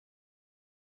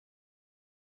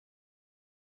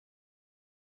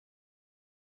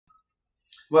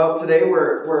Well, today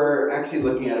we're actually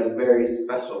looking at a very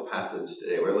special passage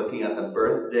today. We're looking at the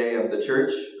birthday of the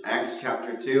church, Acts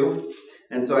chapter 2.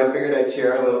 And so I figured I'd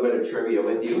share a little bit of trivia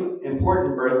with you.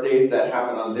 Important birthdays that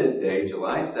happen on this day,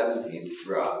 July 17th,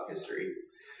 throughout history.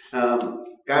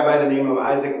 Guy by the name of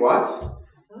Isaac Watts.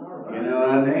 You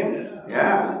know that name?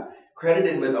 Yeah.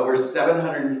 Credited with over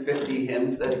 750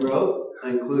 hymns that he wrote,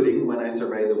 including When I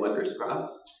Survey the Wondrous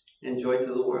Cross and Joy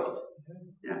to the World.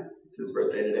 Yeah, it's his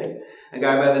birthday today. A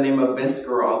guy by the name of Vince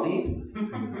Guaraldi.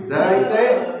 Is that how you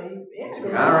say it?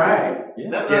 Yeah. All right. Is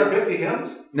that 50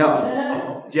 hymns?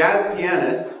 No. Jazz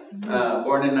pianist,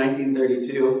 born in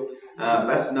 1932.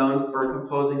 Best known for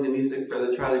composing the music for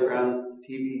the Charlie Brown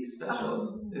TV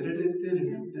specials.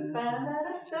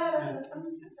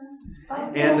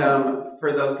 And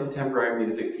for those contemporary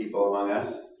music people among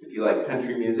us, if you like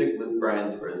country music, Luke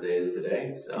Bryan's birthday is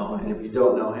today. So, and if you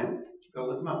don't know him, go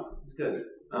look him up. It's good.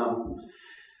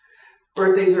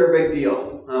 Birthdays are a big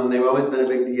deal. They've always been a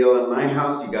big deal. In my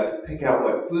house, you got to pick out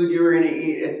what food you were going to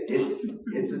eat.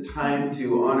 It's a time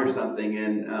to honor something.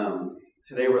 And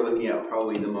today we're looking at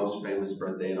probably the most famous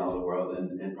birthday in all the world,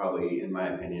 and probably, in my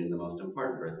opinion, the most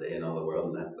important birthday in all the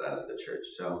world, and that's that of the church.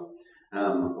 So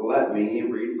let me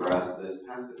read for us this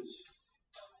passage.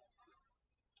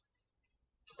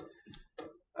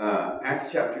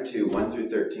 Acts chapter 2, 1 through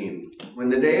 13. When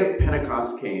the day of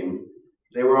Pentecost came,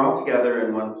 they were all together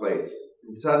in one place,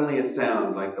 and suddenly a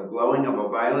sound like the blowing of a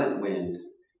violent wind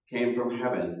came from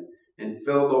heaven and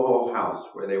filled the whole house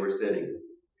where they were sitting.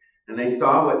 And they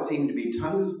saw what seemed to be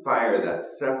tongues of fire that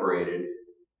separated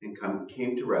and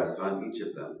came to rest on each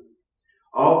of them.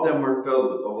 All of them were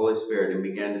filled with the Holy Spirit and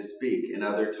began to speak in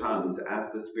other tongues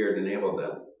as the Spirit enabled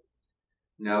them.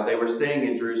 Now they were staying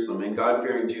in Jerusalem, and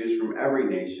God-fearing Jews from every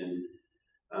nation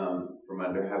from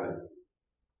under heaven.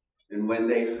 And when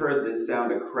they heard this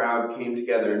sound, a crowd came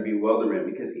together in bewilderment,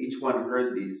 because each one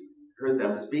heard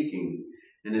them speaking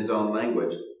in his own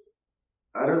language.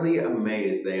 Utterly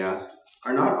amazed, they asked,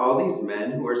 "Are not all these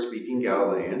men who are speaking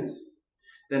Galileans?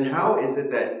 Then how is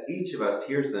it that each of us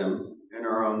hears them in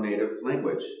our own native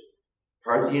language?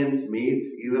 Parthians,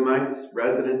 Medes, Elamites,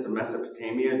 residents of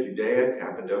Mesopotamia, Judea,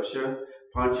 Cappadocia,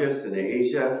 Pontus and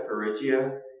Asia,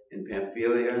 Phrygia and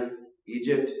Pamphylia,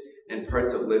 Egypt, and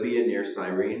parts of Libya near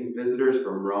Cyrene, visitors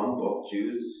from Rome, both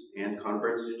Jews and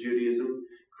converts to Judaism,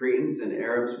 Cretans and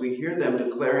Arabs, we hear them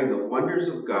declaring the wonders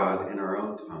of God in our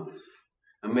own tongues."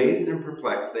 Amazed and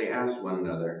perplexed, they asked one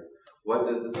another, "What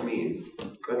does this mean?"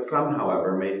 But some,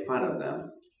 however, made fun of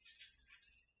them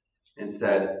and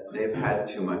said, "They've had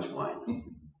too much wine."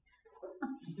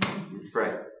 Let's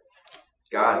pray.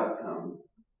 God,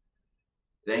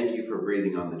 thank you for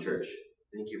breathing on the church.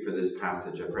 Thank you for this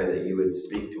passage. I pray that you would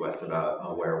speak to us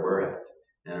about where we're at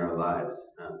in our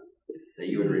lives, that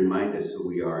you would remind us who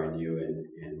we are in you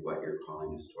and what you're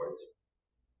calling us towards.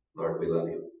 Lord, we love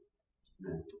you.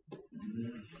 Amen.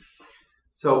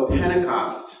 So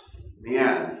Pentecost,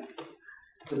 man,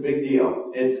 it's a big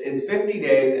deal. It's 50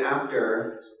 days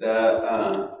after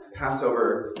the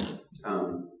Passover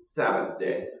Sabbath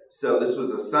day. So this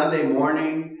was a Sunday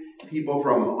morning. People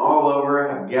from all over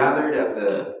have gathered at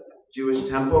the Jewish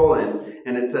temple,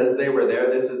 and it says they were there.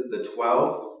 This is the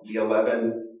 12, the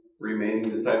 11 remaining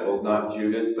disciples, not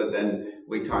Judas, but then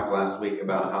we talked last week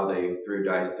about how they threw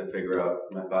dice to figure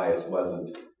out Matthias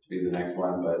wasn't to be the next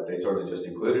one, but they sort of just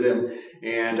included him.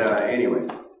 And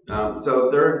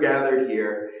so they're gathered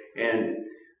here, and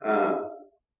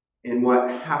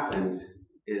what happened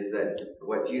is that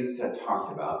what Jesus had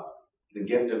talked about, the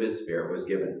gift of his Spirit, was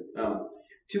given.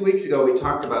 2 weeks ago, we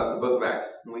talked about the book of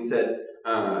Acts, and we said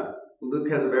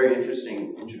Luke has a very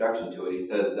interesting introduction to it. He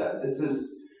says that this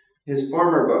is his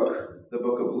former book, the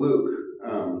book of Luke,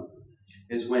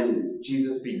 is when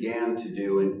Jesus began to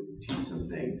do and teach some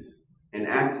things. And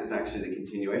Acts is actually the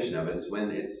continuation of it. It's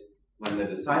when the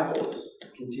disciples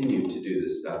continued to do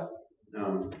this stuff.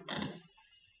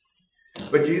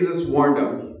 But Jesus warned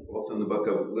them, both in the book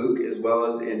of Luke as well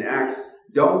as in Acts,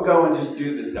 don't go and just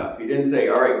do this stuff. He didn't say,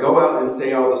 all right, go out and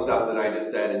say all the stuff that I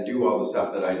just said and do all the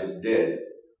stuff that I just did.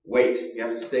 Wait. You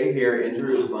have to stay here in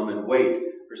Jerusalem and wait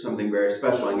for something very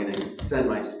special. I'm going to send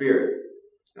my Spirit.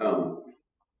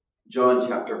 John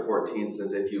chapter 14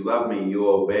 says, "If you love me, you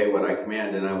will obey what I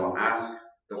command, and I will ask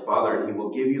the Father, and he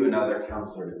will give you another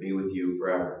counselor to be with you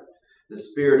forever. The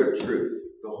Spirit of truth,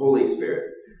 the Holy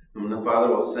Spirit, whom the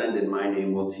Father will send in my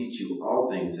name, will teach you all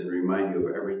things and remind you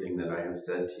of everything that I have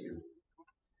said to you."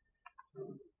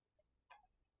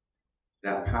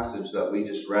 That passage that we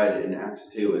just read in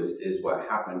Acts 2 is what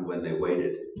happened when they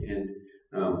waited. And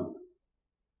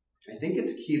I think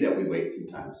it's key that we wait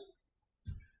sometimes.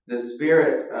 The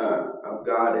Spirit of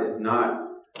God is not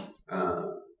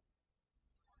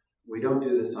we don't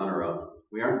do this on our own.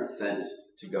 We aren't sent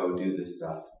to go do this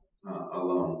stuff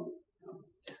alone.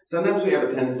 Sometimes we have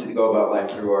a tendency to go about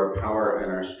life through our power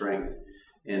and our strength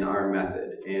in our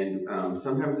method. And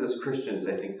sometimes as Christians,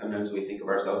 I think sometimes we think of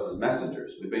ourselves as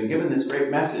messengers. We've been given this great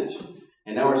message,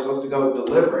 and now we're supposed to go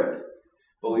deliver it.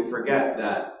 But we forget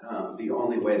that the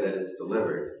only way that it's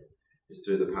delivered is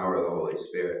through the power of the Holy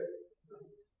Spirit.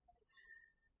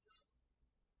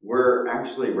 We're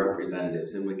actually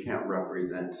representatives, and we can't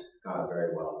represent God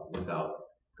very well without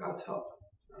God's help.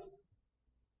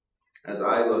 As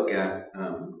I look at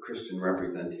Christian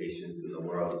representations in the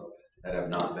world that have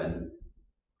not been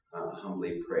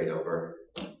humbly prayed over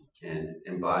and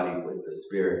embodied with the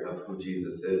spirit of who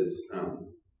Jesus is,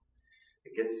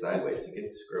 it gets sideways, it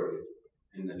gets screwy,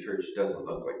 and the church doesn't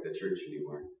look like the church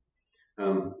anymore.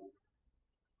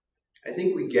 I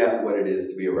think we get what it is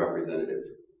to be a representative.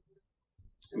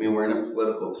 I mean, we're in a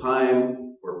political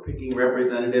time. We're picking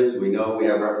representatives. We know we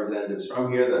have representatives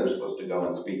from here that are supposed to go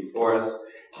and speak for us.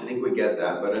 I think we get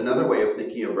that. But another way of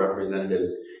thinking of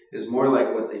representatives is more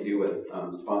like what they do with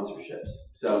sponsorships.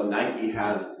 So Nike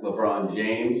has LeBron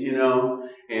James,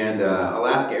 and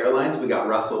Alaska Airlines, we got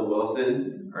Russell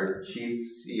Wilson, our chief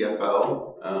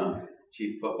CFO,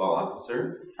 chief football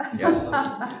officer. Yes.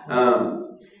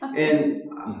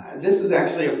 And this is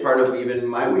actually a part of even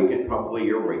my week and probably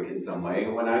your week in some way.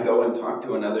 When I go and talk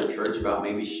to another church about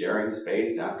maybe sharing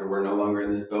space after we're no longer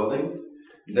in this building,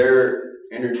 they're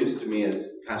introduced to me as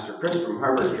Pastor Chris from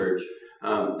Harbor Church.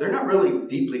 They're not really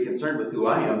deeply concerned with who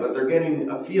I am, but they're getting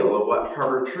a feel of what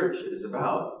Harbor Church is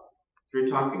about through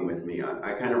talking with me.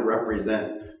 I kind of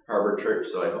represent Harbor Church,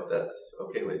 so I hope that's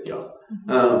okay with y'all.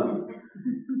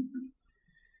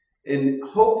 And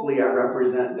hopefully I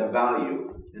represent the value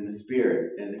and the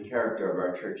spirit and the character of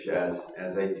our church as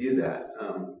I do that.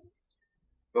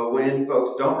 But when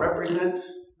folks don't represent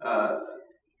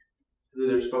who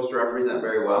they're supposed to represent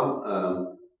very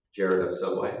well, Jared of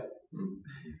Subway,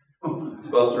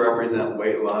 supposed to represent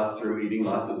weight loss through eating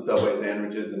lots of Subway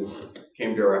sandwiches, and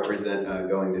came to represent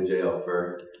going to jail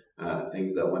for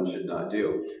things that one should not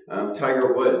do.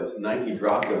 Tiger Woods, Nike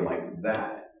dropped him like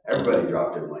that. Everybody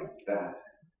dropped him like that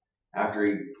after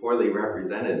he poorly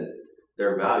represented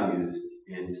their values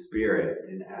in spirit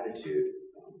and attitude.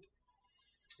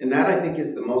 And that, I think,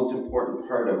 is the most important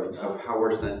part of how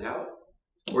we're sent out.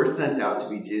 We're sent out to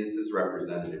be Jesus'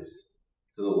 representatives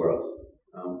to the world.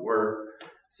 We're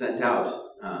sent out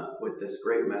with this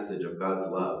great message of God's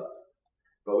love.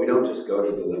 But we don't just go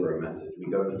to deliver a message. We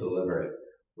go to deliver it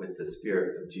with the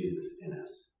Spirit of Jesus in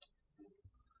us.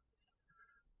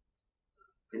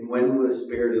 And when the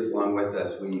Spirit is along with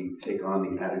us, we take on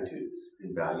the attitudes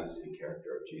and values and character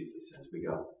of Jesus as we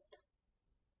go.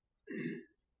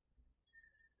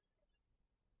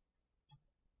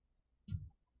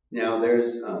 Now,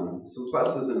 there's some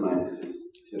pluses and minuses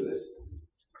to this.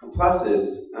 The plus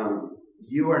is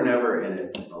you are never in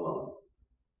it alone.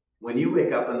 When you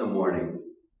wake up in the morning,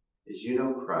 as you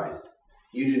know Christ,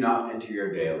 you do not enter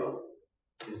your day alone.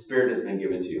 His Spirit has been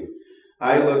given to you.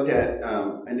 I looked at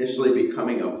initially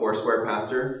becoming a Foursquare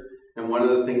pastor, and one of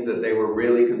the things that they were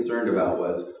really concerned about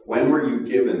was, when were you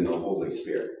given the Holy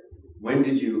Spirit? When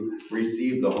did you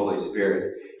receive the Holy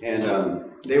Spirit? And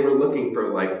they were looking for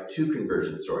like two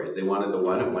conversion stories. They wanted the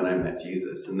one of when I met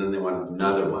Jesus, and then they wanted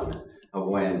another one of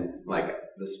when like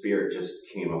the Spirit just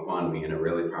came upon me in a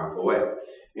really powerful way.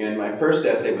 And my first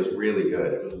essay was really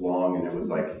good. It was long, and it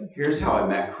was like, here's how I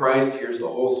met Christ. Here's the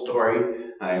whole story.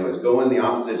 I was going the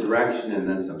opposite direction, and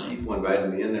then some people invited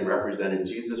me in. They represented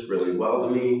Jesus really well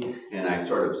to me, and I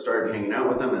sort of started hanging out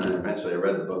with them, and then eventually I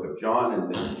read the book of John,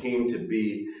 and this came to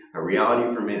be a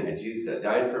reality for me, that Jesus had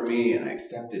died for me, and I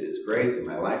accepted his grace, and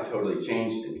my life totally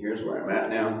changed, and here's where I'm at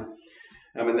now.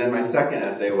 And then my second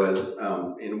essay was,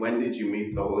 and when did you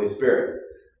meet the Holy Spirit?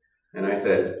 And I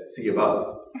said, see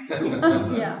above.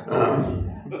 Yeah.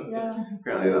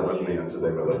 Apparently that wasn't the answer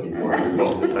they were looking for. We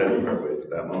both decided our ways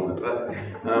at that moment, but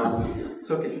it's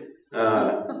okay.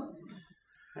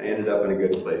 I ended up in a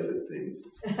good place, it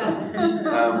seems.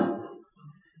 So,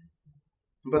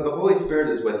 but the Holy Spirit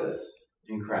is with us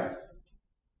in Christ.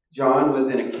 John was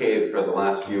in a cave for the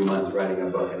last few months writing a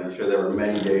book, and I'm sure there were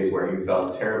many days where he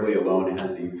felt terribly alone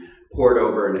as he pored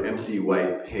over an empty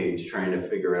white page trying to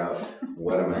figure out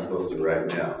what am I supposed to write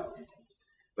now.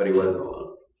 But he wasn't alone.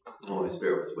 The Holy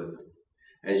Spirit was with him.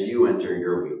 As you enter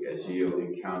your week, as you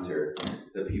encounter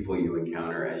the people you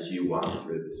encounter, as you walk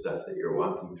through the stuff that you're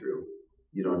walking through,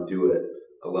 you don't do it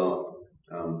alone.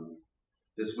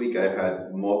 This week I've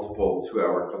had multiple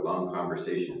 2-hour long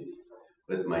conversations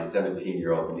with my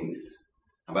 17-year-old niece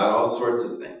about all sorts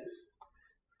of things.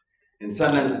 And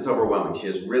sometimes it's overwhelming. She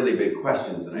has really big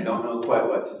questions, and I don't know quite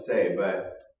what to say,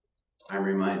 but I'm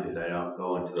reminded I don't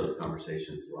go into those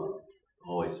conversations alone. The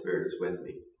Holy Spirit is with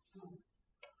me.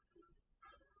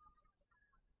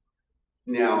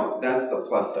 Now, that's the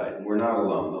plus side. We're not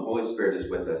alone. The Holy Spirit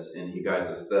is with us, and He guides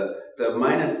us. The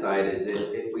minus side is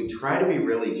if we try to be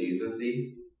really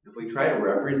Jesus-y, if we try to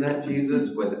represent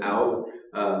Jesus without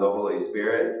the Holy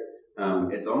Spirit,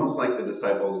 it's almost like the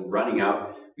disciples running out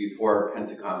before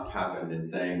Pentecost happened and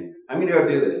saying, I'm going to go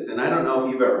do this. And I don't know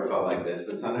if you've ever felt like this,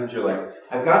 but sometimes you're like,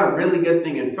 I've got a really good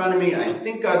thing in front of me, and I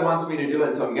think God wants me to do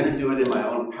it, so I'm going to do it in my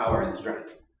own power and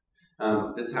strength.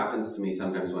 This happens to me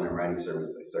sometimes when I'm writing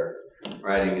sermons. I start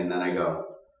writing, and then I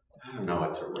go, I don't know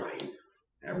what to write.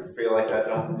 Ever feel like that,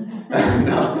 John?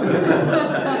 No.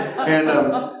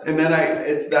 And then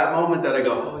it's that moment that I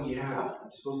go, oh yeah,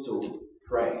 I'm supposed to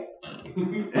pray.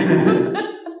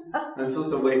 I'm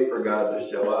supposed to wait for God to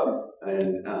show up,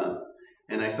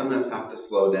 and I sometimes have to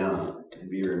slow down and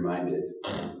be reminded.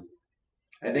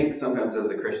 I think sometimes as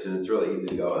a Christian, it's really easy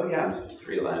to go, oh yeah, I'm supposed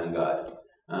to rely on God.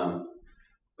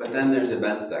 But then there's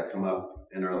events that come up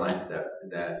in our life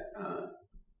that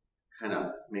kind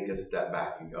of make us step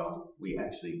back and go, we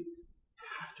actually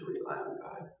have to rely on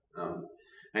God.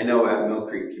 I know at Mill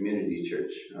Creek Community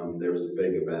Church, there was a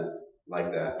big event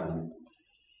like that.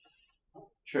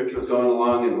 Church was going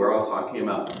along, and we're all talking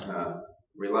about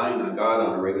relying on God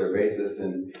on a regular basis.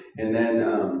 And then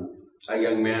a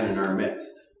young man in our midst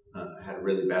had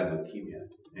really bad leukemia.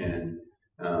 And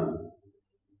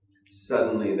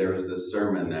suddenly there was this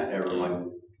sermon that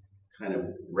everyone kind of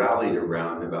rallied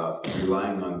around about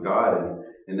relying on God.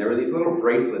 And there were these little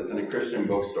bracelets in a Christian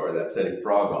bookstore that said a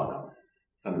frog on them.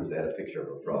 Sometimes they had a picture of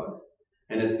a frog.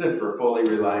 And it stood for fully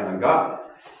relying on God.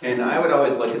 And I would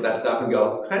always look at that stuff and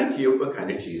go, kind of cute, but kind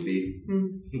of cheesy,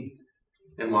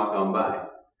 and walk on by.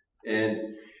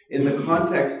 And in the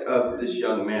context of this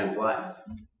young man's life,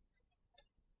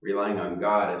 relying on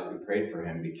God as we prayed for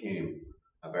him became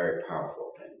a very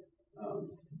powerful thing.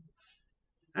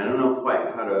 I don't know quite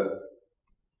how to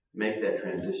make that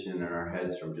transition in our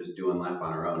heads from just doing life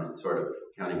on our own and sort of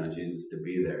counting on Jesus to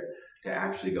be there to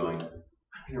actually going,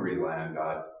 I'm going to rely on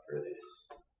God for this.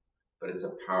 But it's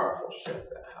a powerful shift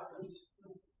that happens.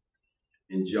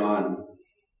 In John,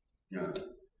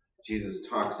 Jesus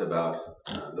talks about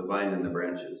the vine and the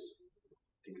branches.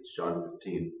 I think it's John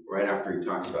 15, right after he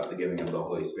talks about the giving of the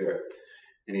Holy Spirit.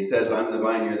 And he says, I'm the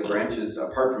vine, you're the branches.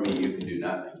 Apart from me, you can do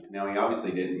nothing. Now, he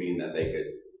obviously didn't mean that they could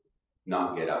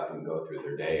not get up and go through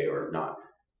their day or not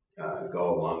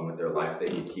go along with their life. They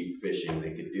could keep fishing.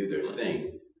 They could do their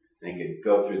thing. They could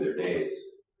go through their days.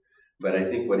 But I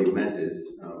think what he meant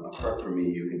is, apart from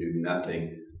me, you can do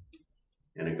nothing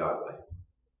in a God way.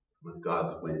 With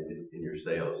God's wind in your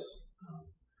sails.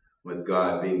 With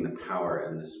God being the power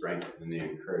and the strength and the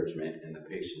encouragement and the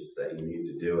patience that you need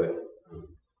to do it.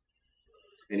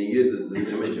 And he uses this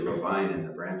image of a vine and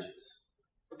the branches.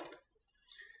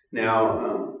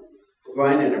 Now,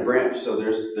 vine and a branch, so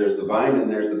there's the vine and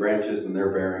there's the branches, and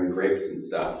they're bearing grapes and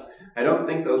stuff. I don't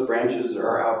think those branches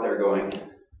are out there going,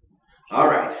 all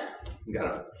right,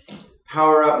 gotta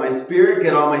power up my spirit,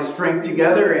 get all my strength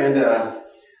together, and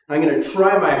I'm going to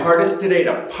try my hardest today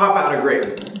to pop out a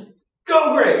grape.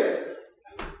 Go grape!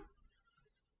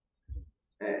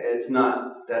 It's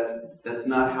not, that's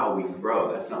not how we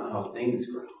grow. That's not how things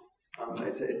grow.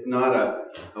 It's not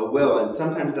a will. And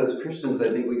sometimes as Christians, I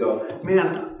think we go,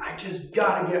 man, I just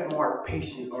got to get more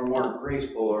patient or more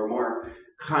graceful or more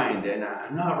kind, and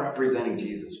I'm not representing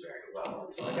Jesus very well.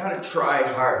 And so I got to try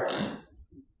harder.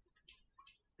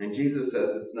 And Jesus says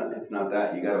it's not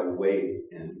that. You got to wait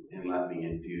and let me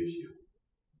infuse you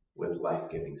with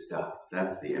life-giving stuff.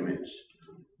 That's the image.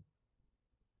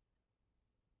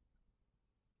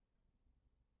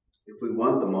 If we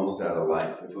want the most out of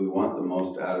life, if we want the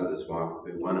most out of this walk,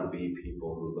 if we want to be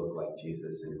people who look like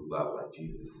Jesus and who love like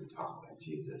Jesus and talk like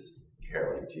Jesus,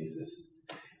 care like Jesus,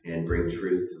 and bring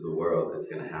truth to the world, it's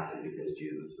going to happen because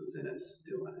Jesus is in us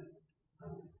doing it.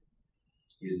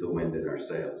 He's the wind in our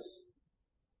sails.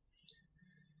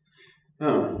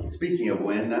 Speaking of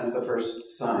wind, that's the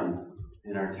first sign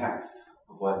in our text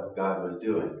of what God was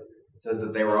doing. It says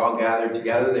that they were all gathered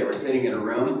together, they were sitting in a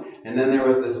room, and then there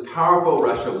was this powerful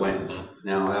rush of wind.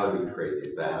 Now, that would be crazy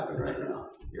if that happened right now.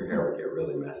 Your hair would get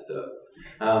really messed up.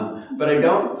 But I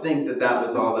don't think that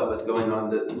was all that was going on.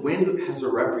 The wind has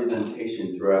a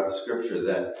representation throughout Scripture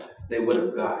that they would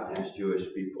have gotten as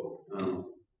Jewish people.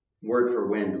 Word for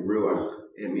wind, ruach.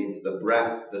 It means the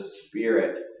breath, the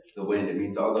spirit, the wind. It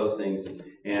means all those things.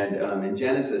 And in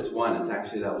Genesis 1, it's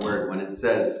actually that word when it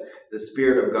says the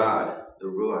Spirit of God, the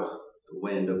ruach, The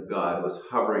wind of God was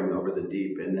hovering over the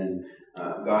deep, and then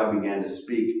God began to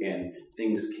speak, and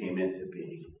things came into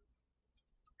being.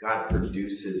 God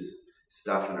produces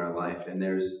stuff in our life, and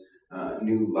there's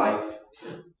new life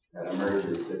that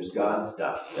emerges. There's God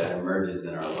stuff that emerges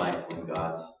in our life when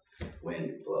God's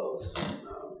wind blows.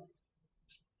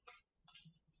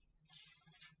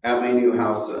 At my new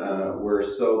house, we're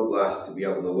so blessed to be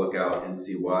able to look out and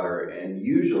see water, and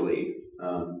usually,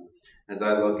 as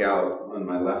I look out on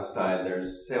my left side,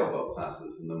 there's sailboat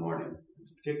classes in the morning.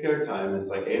 It's a particular time, it's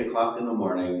like 8 o'clock in the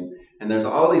morning, and there's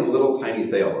all these little tiny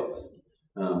sailboats.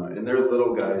 And they're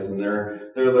little guys, and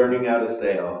they're learning how to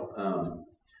sail.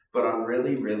 But on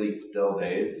really, really still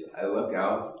days, I look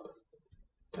out,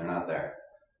 they're not there.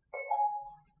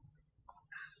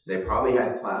 They probably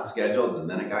had class scheduled, and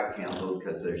then it got canceled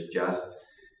because there's just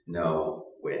no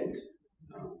wind.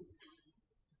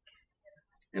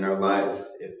 In our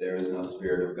lives, if there is no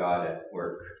Spirit of God at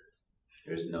work,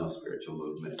 there's no spiritual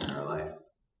movement in our life.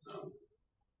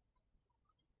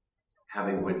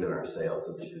 Having wind in our sails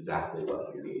is exactly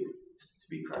what we need to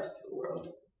be Christ to the world,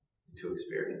 to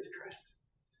experience Christ.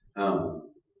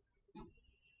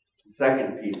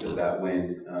 Second piece of that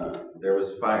wind, there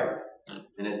was fire.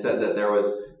 And it said that there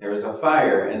was a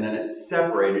fire, and then it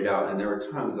separated out, and there were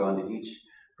tongues on each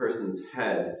person's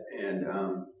head. And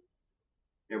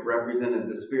it represented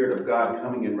the Spirit of God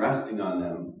coming and resting on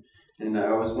them. And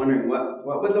I was wondering, what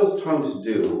would those tongues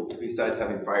do besides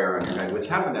having fire on your head, which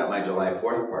happened at my July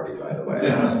 4th party, by the way.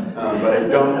 But I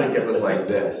don't think it was like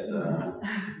this.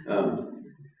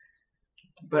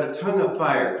 But a tongue of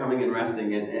fire coming and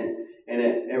resting, and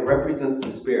it represents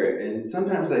the Spirit. And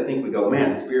sometimes I think we go,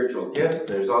 man, spiritual gifts,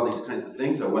 there's all these kinds of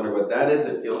things. I wonder what that is.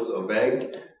 It feels so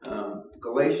vague.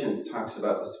 Galatians talks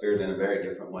about the Spirit in a very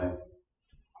different way.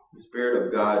 The Spirit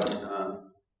of God,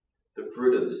 the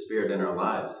fruit of the Spirit in our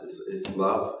lives is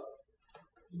love,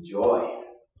 and joy,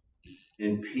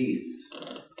 and peace,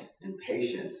 and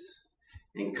patience,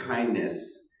 and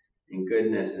kindness, and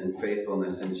goodness, and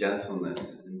faithfulness, and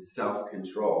gentleness, and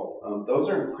self-control. Those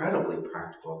are incredibly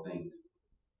practical things.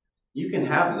 You can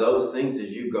have those things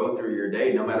as you go through your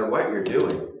day, no matter what you're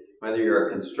doing. Whether you're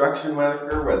a construction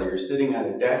worker, whether you're sitting at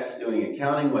a desk doing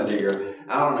accounting, whether you're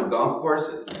out on a golf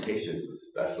course, patience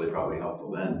is especially probably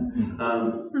helpful then.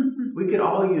 We could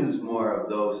all use more of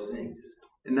those things.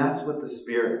 And that's what the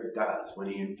Spirit does when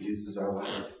He infuses our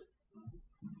life.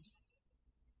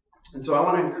 And so I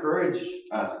want to encourage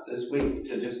us this week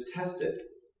to just test it.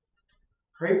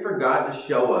 Pray for God to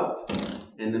show up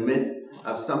in the midst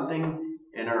of something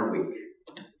in our week,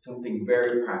 something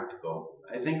very practical.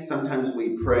 I think sometimes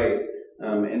we pray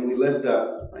and we lift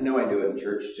up, I know I do it in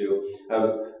church too,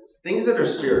 of things that are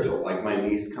spiritual, like my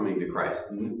niece coming to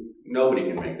Christ. Nobody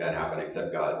can make that happen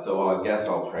except God, so I guess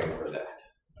I'll pray for that.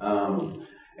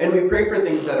 And we pray for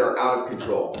things that are out of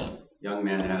control. Young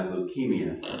man has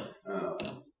leukemia.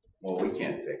 Well, we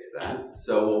can't fix that,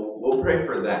 so we'll pray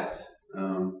for that.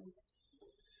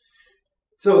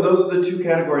 So those are the two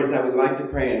categories that we like to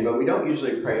pray in, but we don't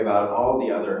usually pray about all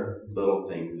the other little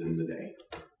things in the day.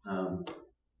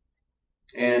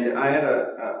 And I had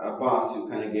a boss who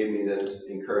kind of gave me this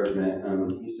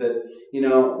encouragement. He said,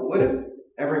 what if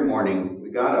every morning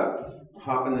we got up,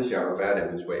 hop in the shower, bad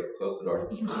image, wait, close the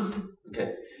door.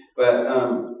 Okay.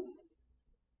 But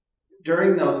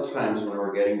during those times when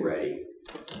we're getting ready,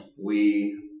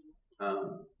 we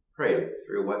prayed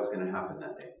through what's going to happen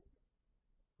that day.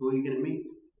 Who are you going to meet?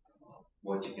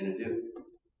 What you going to do?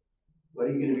 What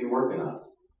are you going to be working on?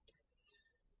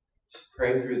 Just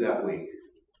pray through that week,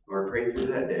 or pray through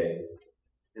that day,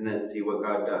 and then see what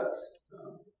God does.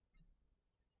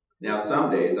 Now, some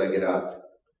days I get up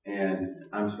and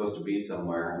I'm supposed to be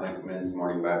somewhere, like men's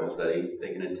morning Bible study.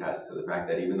 They can attest to the fact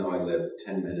that even though I live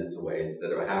 10 minutes away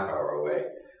instead of a half hour away,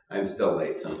 I'm still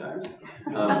late sometimes.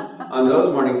 On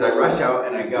those mornings, I rush out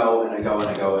and I go and I go and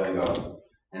I go and I go.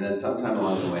 And then sometime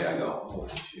along the way, I go, oh,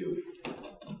 shoot.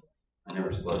 I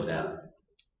never slowed down.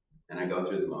 And I go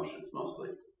through the motions mostly.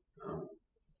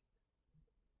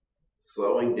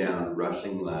 Slowing down,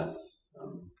 rushing less,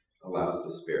 allows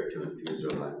the Spirit to infuse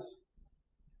our lives.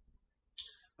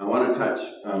 I want to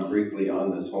touch briefly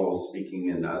on this whole speaking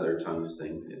in other tongues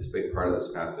thing. It's a big part of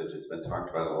this passage. It's been talked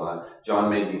about a lot. John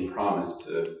made me promise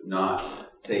to not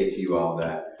say to you all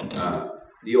that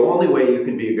the only way you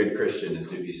can be a good Christian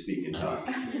is if you speak in tongues.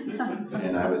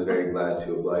 And I was very glad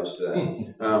to oblige to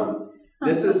that.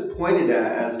 This is pointed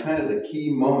at as kind of the key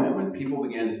moment when people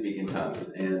began to speak in tongues.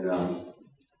 And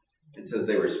it says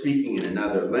they were speaking in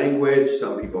another language.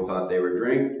 Some people thought they were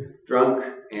drunk.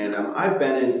 And I've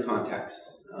been in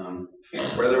contexts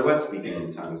where there was speaking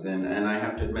in tongues. And I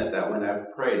have to admit that when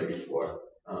I've prayed before,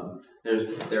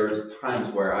 There was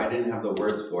times where I didn't have the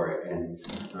words for it, and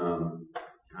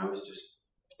I was just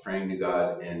praying to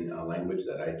God in a language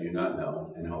that I do not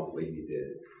know, and hopefully He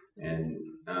did. And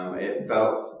it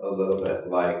felt a little bit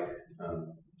like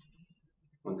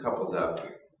when couples have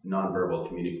nonverbal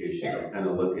communication, they kind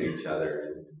of look at each other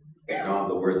and they don't have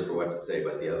the words for what to say,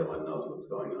 but the other one knows what's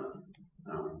going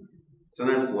on.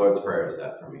 Sometimes the Lord's Prayer is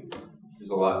that for me. There's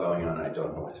a lot going on and I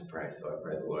don't know what to pray, so I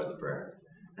pray the Lord's Prayer.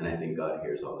 And I think God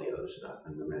hears all the other stuff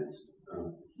in the midst.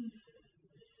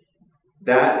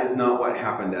 That is not what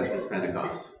happened at this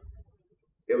Pentecost.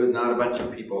 It was not a bunch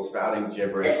of people spouting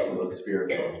gibberish to look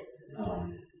spiritual.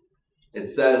 It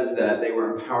says that they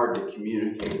were empowered to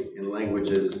communicate in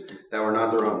languages that were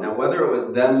not their own. Now, whether it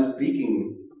was them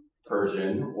speaking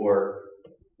Persian or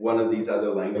one of these other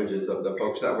languages of the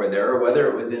folks that were there, or whether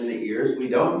it was in the ears, we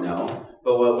don't know.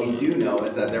 But what we do know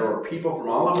is that there were people from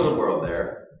all over the world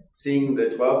there, seeing the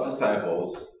 12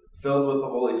 disciples filled with the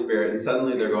Holy Spirit, and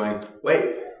suddenly they're going,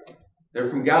 wait, they're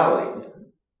from Galilee.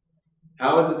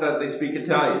 How is it that they speak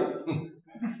Italian?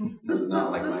 It's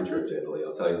not like my trip to Italy,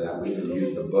 I'll tell you that. We even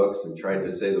used the books and tried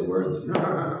to say the words.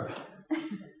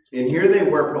 And here they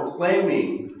were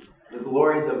proclaiming the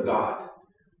glories of God,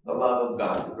 the love of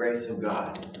God, the grace of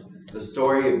God, the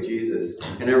story of Jesus.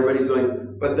 And everybody's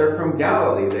going, but they're from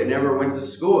Galilee. They never went to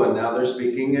school, and now they're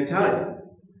speaking Italian.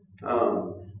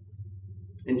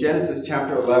 In Genesis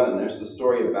chapter 11, there's the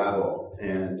story of Babel.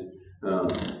 And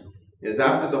it's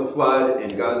after the flood,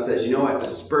 and God says, you know what,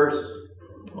 disperse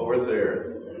over the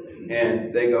earth.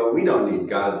 And they go, we don't need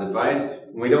God's advice.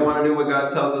 We don't want to do what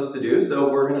God tells us to do,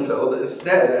 so we're going to build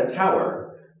instead a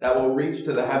tower that will reach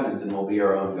to the heavens and will be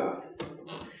our own God.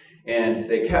 And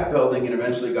they kept building, and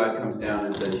eventually God comes down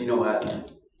and says, you know what,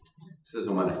 this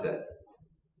isn't what I said.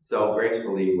 So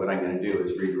gracefully, what I'm going to do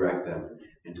is redirect them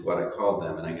into what I called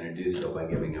them, and I'm going to do so by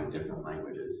giving them different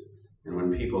languages. And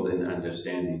when people didn't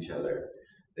understand each other,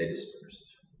 they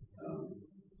dispersed.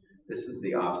 This is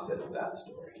the opposite of that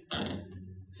story.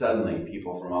 Suddenly,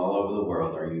 people from all over the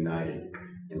world are united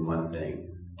in one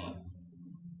thing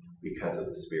because of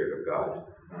the Spirit of God.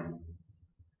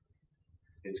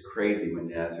 It's crazy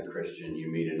when, as a Christian,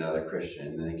 you meet another Christian,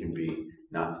 and they can be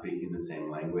not speaking the same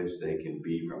language. They can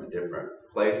be from a different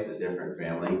place, a different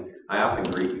family. I often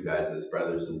greet you guys as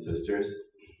brothers and sisters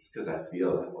because I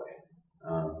feel that way.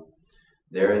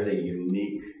 There is a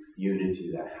unique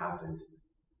unity that happens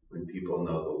when people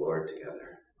know the Lord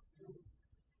together.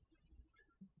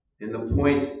 And the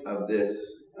point of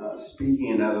this speaking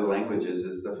in other languages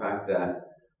is the fact that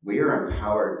we are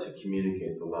empowered to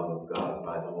communicate the love of God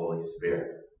by the Holy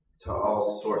Spirit to all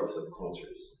sorts of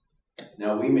cultures.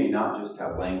 Now, we may not just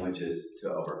have languages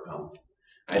to overcome.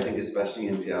 I think especially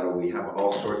in Seattle, we have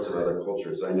all sorts of other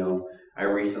cultures. I know I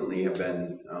recently have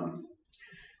been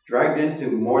dragged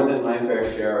into more than my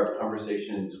fair share of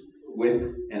conversations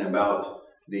with and about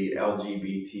the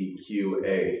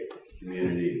LGBTQA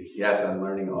community. Yes, I'm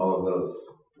learning all of those,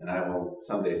 and I will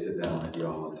someday sit down with you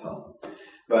all and tell them.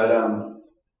 But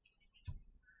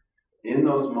in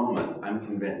those moments, I'm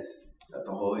convinced that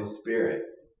the Holy Spirit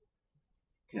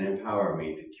can empower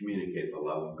me to communicate the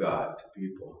love of God to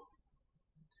people.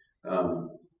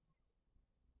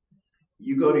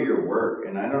 You go to your work,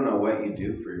 and I don't know what you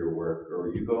do for your work,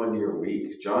 or you go into your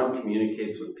week. John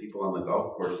communicates with people on the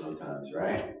golf course sometimes,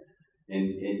 right?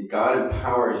 And God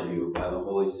empowers you by the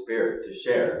Holy Spirit to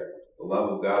share the love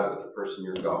of God with the person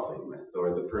you're golfing with,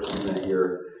 or the person that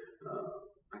you're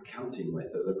accounting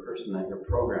with, or the person that you're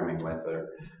programming with. Or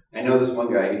I know this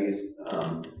one guy, he's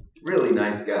really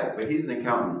nice guy, but he's an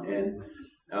accountant, and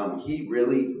he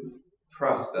really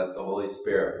trusts that the Holy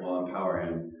Spirit will empower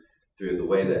him through the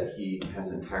way that he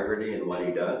has integrity in what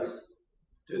he does,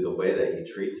 through the way that he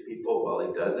treats people while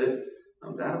he does it.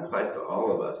 That applies to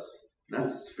all of us.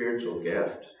 That's a spiritual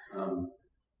gift.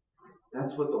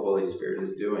 That's what the Holy Spirit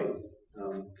is doing.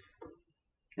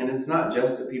 And it's not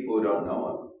just to people who don't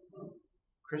know Him.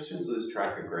 Christians lose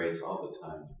track of grace all the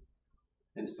time.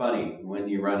 It's funny when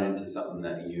you run into something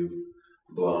that you've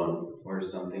blown, or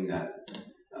something that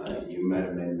you might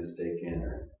have made a mistake in,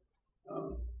 or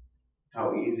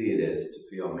how easy it is to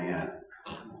feel, man,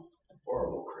 I'm a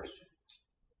horrible Christian.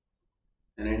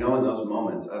 And I know in those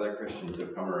moments, other Christians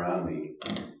have come around me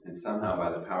and somehow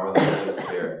by the power of the Holy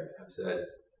Spirit have said,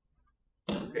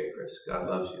 okay, Chris, God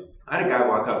loves you. I had a guy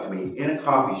walk up to me in a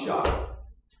coffee shop.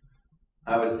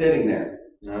 I was sitting there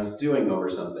and I was stewing over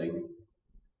something. And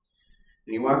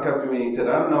he walked up to me and he said,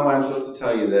 I don't know why I'm supposed to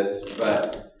tell you this,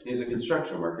 but he's a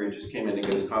construction worker. He just came in to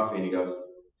get his coffee and he goes,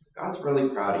 God's really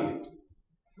proud of you.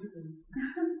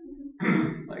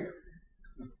 Like,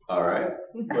 All right.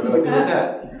 What do I do with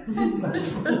that?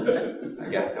 I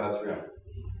guess God's real.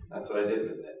 That's what I did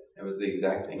with it. It was the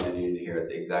exact thing I needed to hear at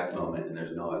the exact moment, and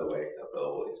there's no other way except for the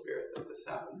Holy Spirit that this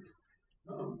happened.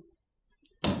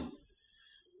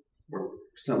 We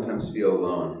sometimes feel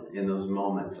alone. In those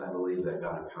moments, I believe that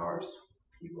God empowers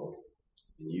people,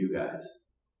 and you guys,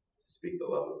 to speak the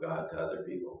love of God to other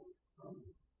people.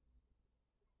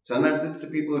 Sometimes it's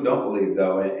the people who don't believe,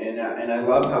 though, and I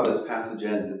love how this passage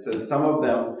ends. It says some of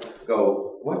them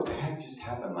go, what the heck just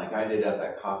happened? Like I did at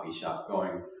that coffee shop,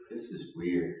 going, this is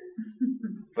weird.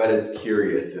 But it's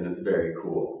curious and it's very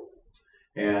cool.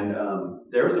 And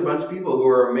there was a bunch of people who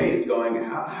were amazed, going,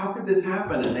 how could this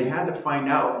happen? And they had to find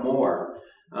out more.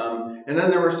 And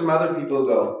then there were some other people who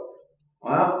go,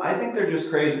 well, I think they're just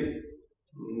crazy.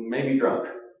 Maybe drunk.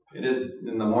 It is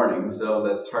in the morning, so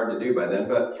that's hard to do by then,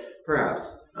 but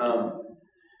perhaps.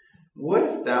 What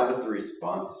if that was the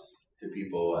response to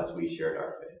people as we shared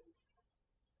our faith?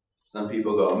 Some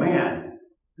people go, man,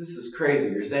 this is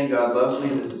crazy. You're saying God loves me.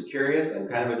 This is curious. I'm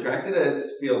kind of attracted. It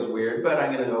feels weird, but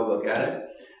I'm going to go look at it.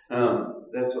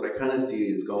 That's what I kind of see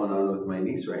is going on with my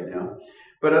niece right now.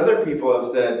 But other people have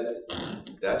said,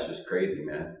 that's just crazy,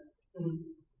 man.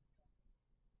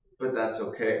 But that's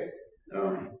okay.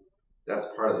 That's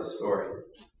part of the story.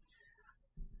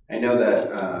 I know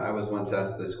that I was once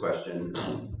asked this question.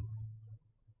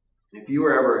 If you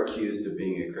were ever accused of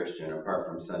being a Christian apart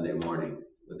from Sunday morning,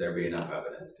 would there be enough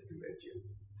evidence to convict you?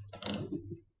 I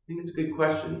think it's a good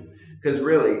question. Because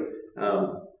really,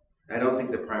 I don't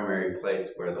think the primary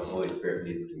place where the Holy Spirit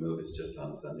needs to move is just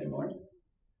on Sunday morning.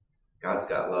 God's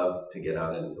got love to get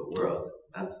out into the world.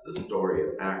 That's the story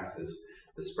of Acts, is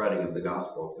the spreading of the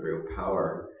gospel through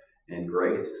power and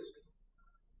grace,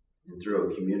 and through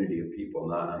a community of people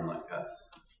not unlike us.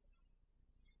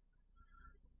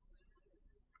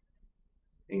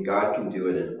 And God can do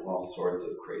it in all sorts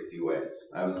of crazy ways.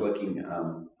 I was looking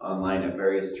online at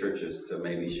various churches to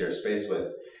maybe share space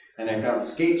with, and I found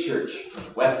Skate Church,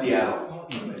 West Seattle.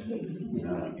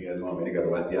 You guys want me to go to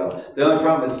West Seattle? The only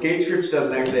problem is Skate Church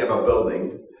doesn't actually have a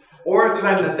building or a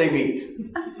time that they meet.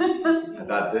 I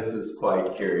thought this is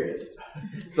quite curious.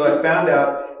 So I found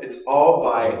out it's all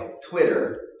by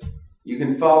Twitter. You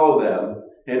can follow them,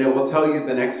 and it will tell you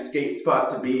the next skate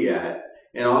spot to be at.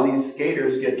 And all these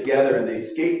skaters get together and they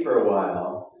skate for a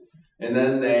while, and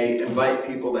then they invite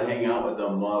people to hang out with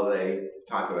them while they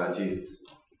talk about Jesus.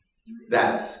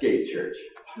 That's Skate Church.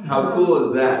 How cool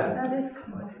is that? That is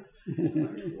cool.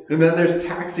 And then there's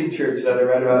Taxi Church that I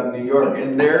read about in New York,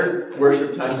 and their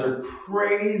worship times are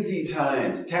crazy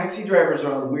times. Taxi drivers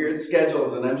are on weird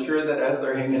schedules, and I'm sure that as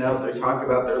they're hanging out, they talk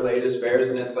about their latest fares,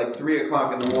 and it's like 3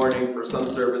 o'clock in the morning for some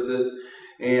services,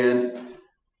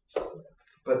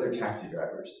 but they're taxi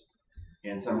drivers.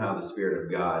 And somehow the Spirit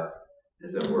of God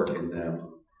is at work in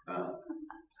them.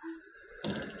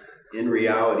 In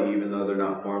reality, even though they're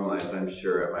not formalized, I'm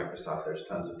sure at Microsoft there's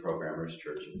tons of programmers'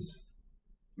 churches.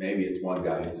 Maybe it's one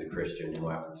guy who's a Christian who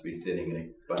happens to be sitting in a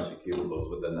bunch of cubicles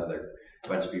with another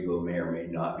bunch of people who may or may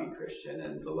not be Christian,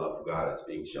 and the love of God is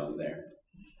being shown there.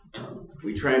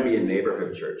 We try and be a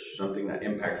neighborhood church, something that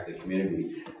impacts the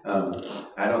community.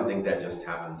 I don't think that just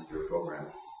happens through a program.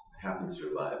 It happens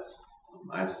through lives.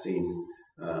 I've seen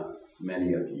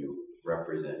many of you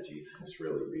represent Jesus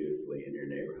really beautifully in your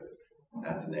neighborhood.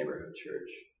 That's a neighborhood church.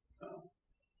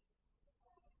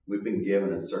 We've been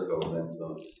given a circle of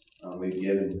influence. We've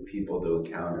given people to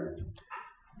encounter,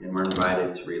 and we're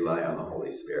invited to rely on the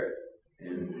Holy Spirit.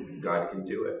 And God can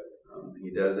do it.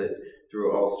 He does it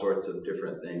through all sorts of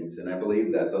different things. And I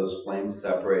believe that those flames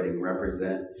separating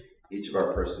represent each of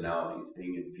our personalities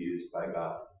being infused by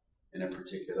God in a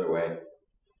particular way.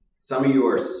 Some of you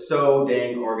are so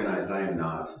dang organized. I am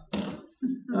not.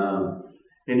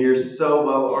 And you're so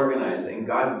well organized, and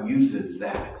God uses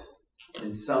that.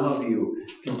 And some of you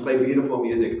can play beautiful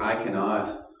music. I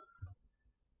cannot.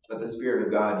 But the Spirit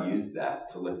of God used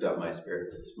that to lift up my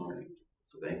spirits this morning.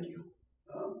 So thank you.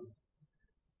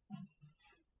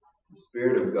 The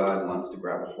Spirit of God wants to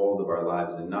grab a hold of our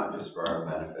lives, and not just for our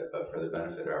benefit, but for the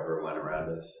benefit of everyone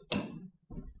around us.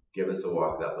 Give us a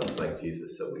walk that looks like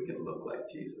Jesus so we can look like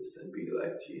Jesus and be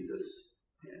like Jesus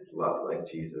and love like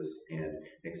Jesus and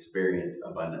experience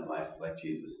abundant life like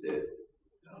Jesus did.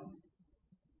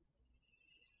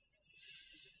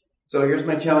 So here's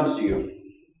my challenge to you.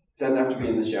 Doesn't have to be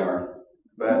in the shower,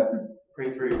 but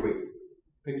pray through your week.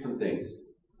 Pick some things.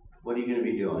 What are you going to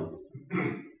be doing?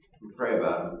 Pray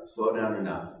about them. Slow down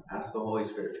enough. Ask the Holy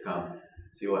Spirit to come.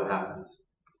 See what happens.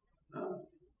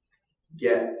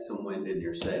 Get some wind in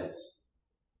your sails.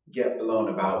 Get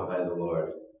blown about by the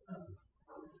Lord.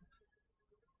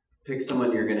 Pick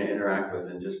someone you're going to interact with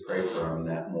and just pray for them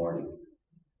that morning.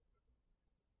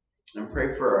 And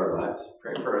pray for our lives.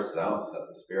 Pray for ourselves that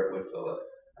the Spirit would fill it.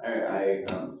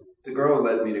 The girl who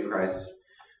led me to Christ,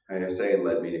 I say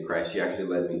led me to Christ. She actually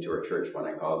led me to her church when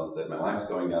I called and said, my life's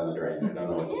going down the drain. I don't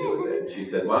know what to do with it. And she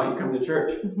said, well, you come to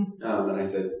church. And I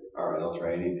said, all right, I'll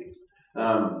try anything.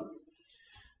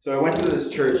 So I went to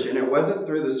this church, and it wasn't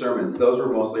through the sermons. Those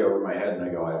were mostly over my head, and I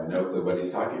go, I have no clue what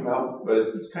he's talking about, but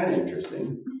it's kind of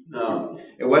interesting.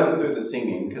 It wasn't through the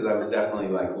singing, because I was definitely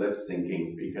like lip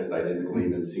syncing, because I didn't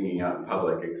believe in singing out in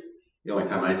public. The only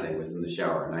time I sang was in the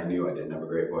shower, and I knew I didn't have a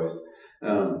great voice.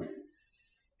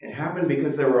 It happened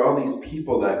because there were all these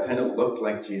people that kind of looked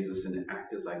like Jesus and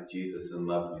acted like Jesus and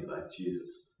loved me like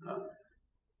Jesus.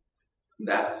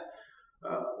 That's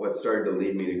what started to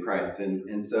lead me to Christ.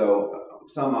 And so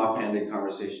some offhanded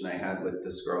conversation I had with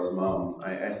this girl's mom,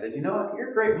 I said, you know what, you're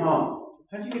a great mom.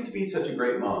 How'd you get to be such a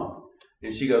great mom?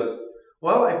 And she goes,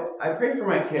 well, I pray for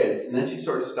my kids. And then she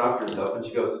sort of stopped herself and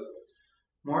she goes,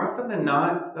 more often than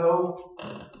not, though,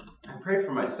 I pray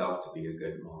for myself to be a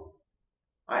good mom.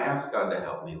 I ask God to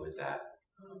help me with that.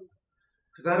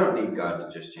 Because I don't need God to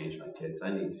just change my kids.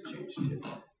 I need to change too.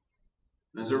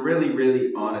 There's a really,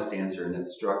 really honest answer, and it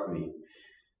struck me.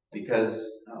 Because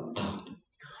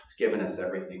God's given us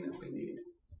everything that we need.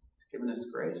 He's given us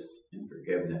grace and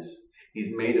forgiveness.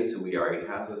 He's made us who we are. He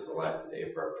has us alive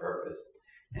today for a purpose.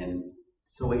 And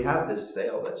so we have this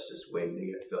sail that's just waiting to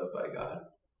get filled by God.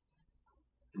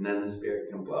 And then the Spirit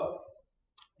can blow.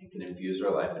 It can infuse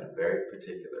our life in a very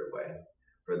particular way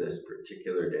for this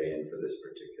particular day and for this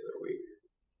particular week.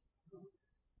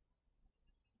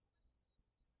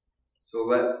 So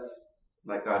let's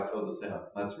let God fill the sail.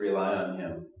 Let's rely on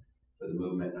Him for the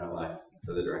movement in our life,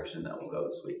 for the direction that we'll go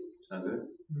this week. Sound good?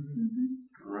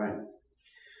 Mm-hmm. All right.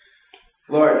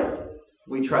 Lord,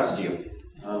 we trust you.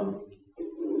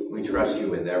 We trust you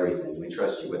with everything. We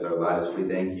trust you with our lives. We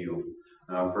thank you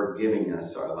for giving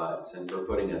us our lives and for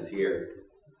putting us here.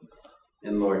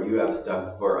 And Lord, you have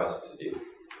stuff for us to do.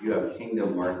 You have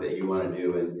kingdom work that you want to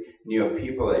do, and you have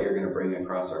people that you're going to bring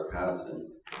across our paths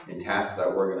and tasks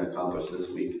that we're going to accomplish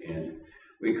this week. And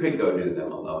we could go do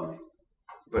them alone,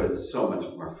 but it's so much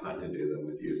more fun to do them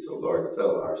with you. So Lord,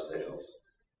 fill our sails.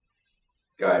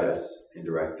 Guide us and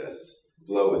direct us.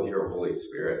 Blow with your Holy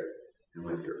Spirit and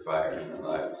with your fire in our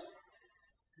lives.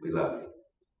 We love you.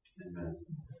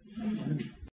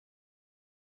 Amen.